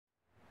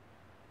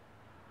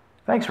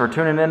Thanks for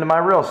tuning into my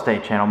real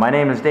estate channel. My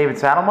name is David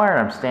Saddlemeyer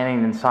and I'm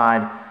standing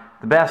inside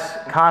the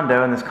best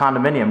condo in this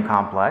condominium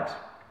complex.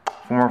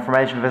 For more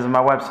information, visit my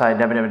website,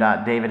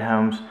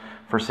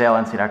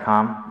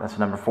 www.davidhomesforsalenc.com. That's the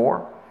number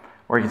 4.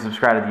 Or you can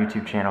subscribe to the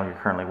YouTube channel you're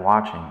currently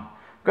watching.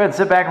 Go ahead and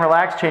sit back and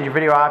relax. Change your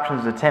video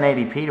options to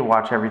 1080p to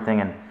watch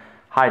everything in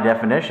high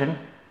definition.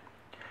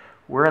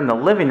 We're in the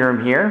living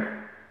room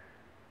here.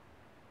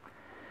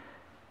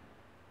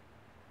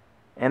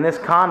 And this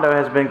condo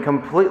has been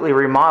completely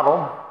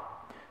remodeled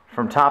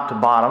from top to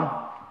bottom.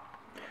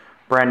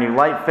 Brand new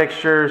light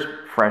fixtures,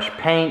 fresh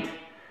paint,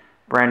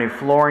 brand new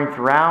flooring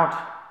throughout.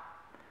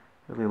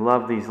 Really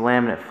love these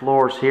laminate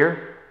floors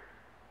here.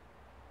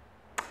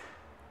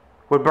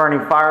 Wood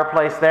burning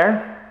fireplace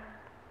there.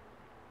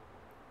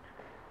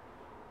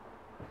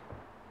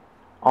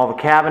 All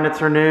the cabinets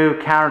are new,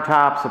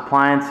 countertops,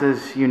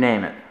 appliances, you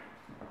name it.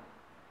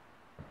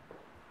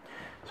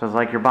 So it's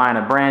like you're buying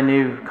a brand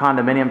new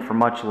condominium for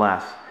much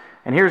less.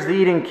 And here's the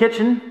eat-in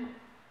kitchen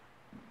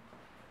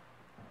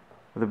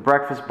with a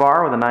breakfast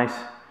bar with a nice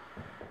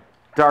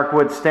dark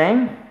wood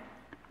stain.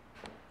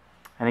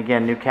 And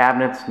again, new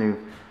cabinets, new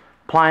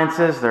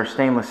appliances. They're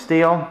stainless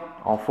steel,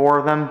 all 4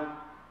 of them.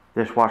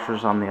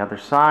 Dishwashers on the other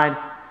side.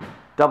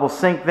 Double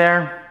sink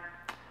there.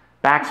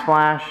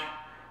 Backsplash.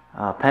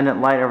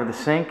 Pendant light over the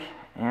sink.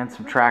 And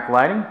some track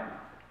lighting.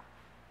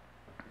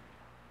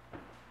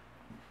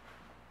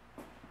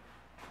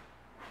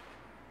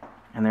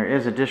 And there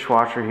is a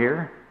dishwasher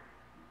here.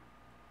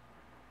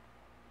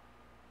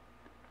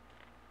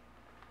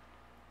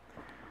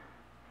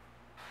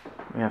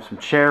 We have some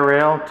chair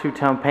rail,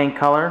 2-tone paint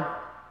color.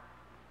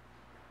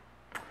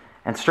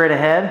 And straight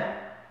ahead,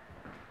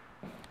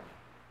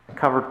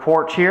 covered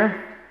porch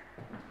here.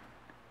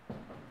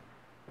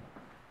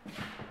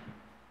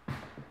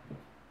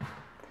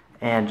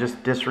 And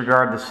just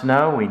disregard the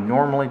snow. We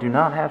normally do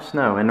not have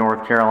snow in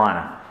North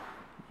Carolina.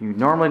 You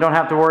normally don't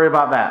have to worry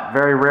about that.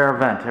 Very rare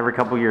event every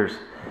couple years.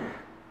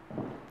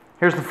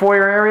 Here's the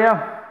foyer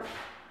area.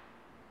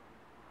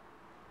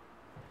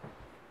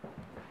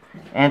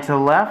 And to the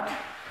left,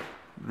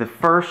 the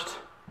first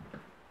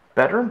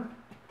bedroom.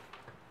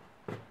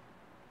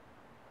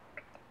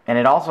 And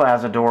it also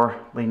has a door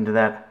leading to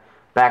that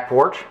back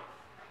porch.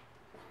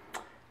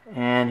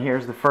 And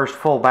here's the first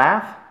full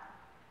bath.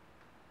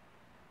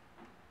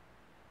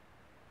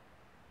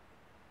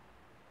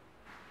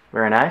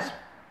 Very nice.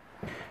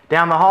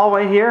 Down the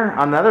hallway here,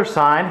 on the other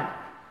side,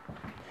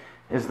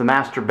 is the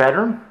master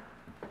bedroom.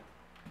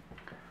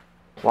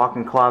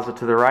 Walk-in closet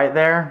to the right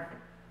there.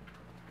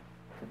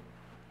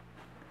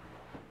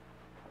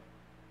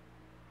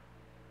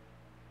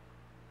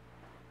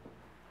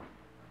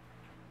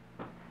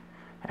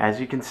 As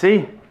you can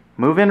see,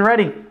 move-in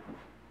ready.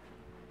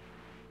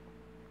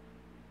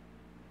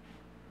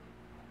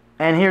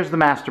 And here's the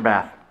master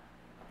bath.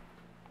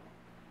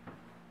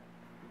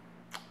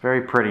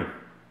 Very pretty.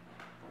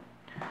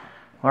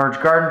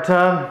 Large garden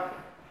tub.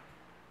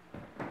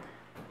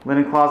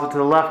 Linen closet to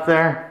the left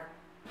there.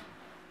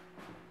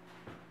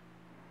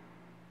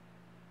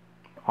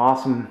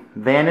 Awesome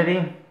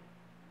vanity.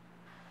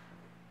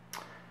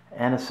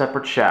 And a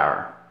separate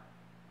shower.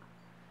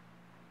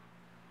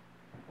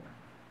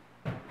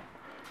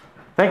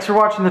 Thanks for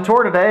watching the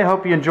tour today. I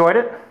hope you enjoyed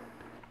it.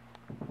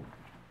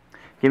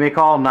 Give me a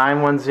call,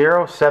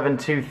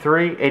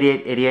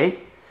 910-723-8888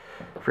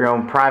 for your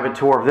own private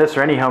tour of this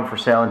or any home for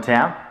sale in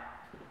town.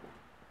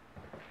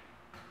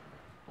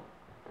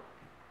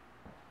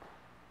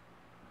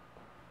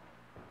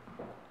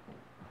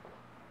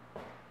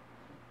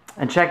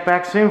 And check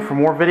back soon for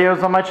more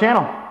videos on my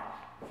channel.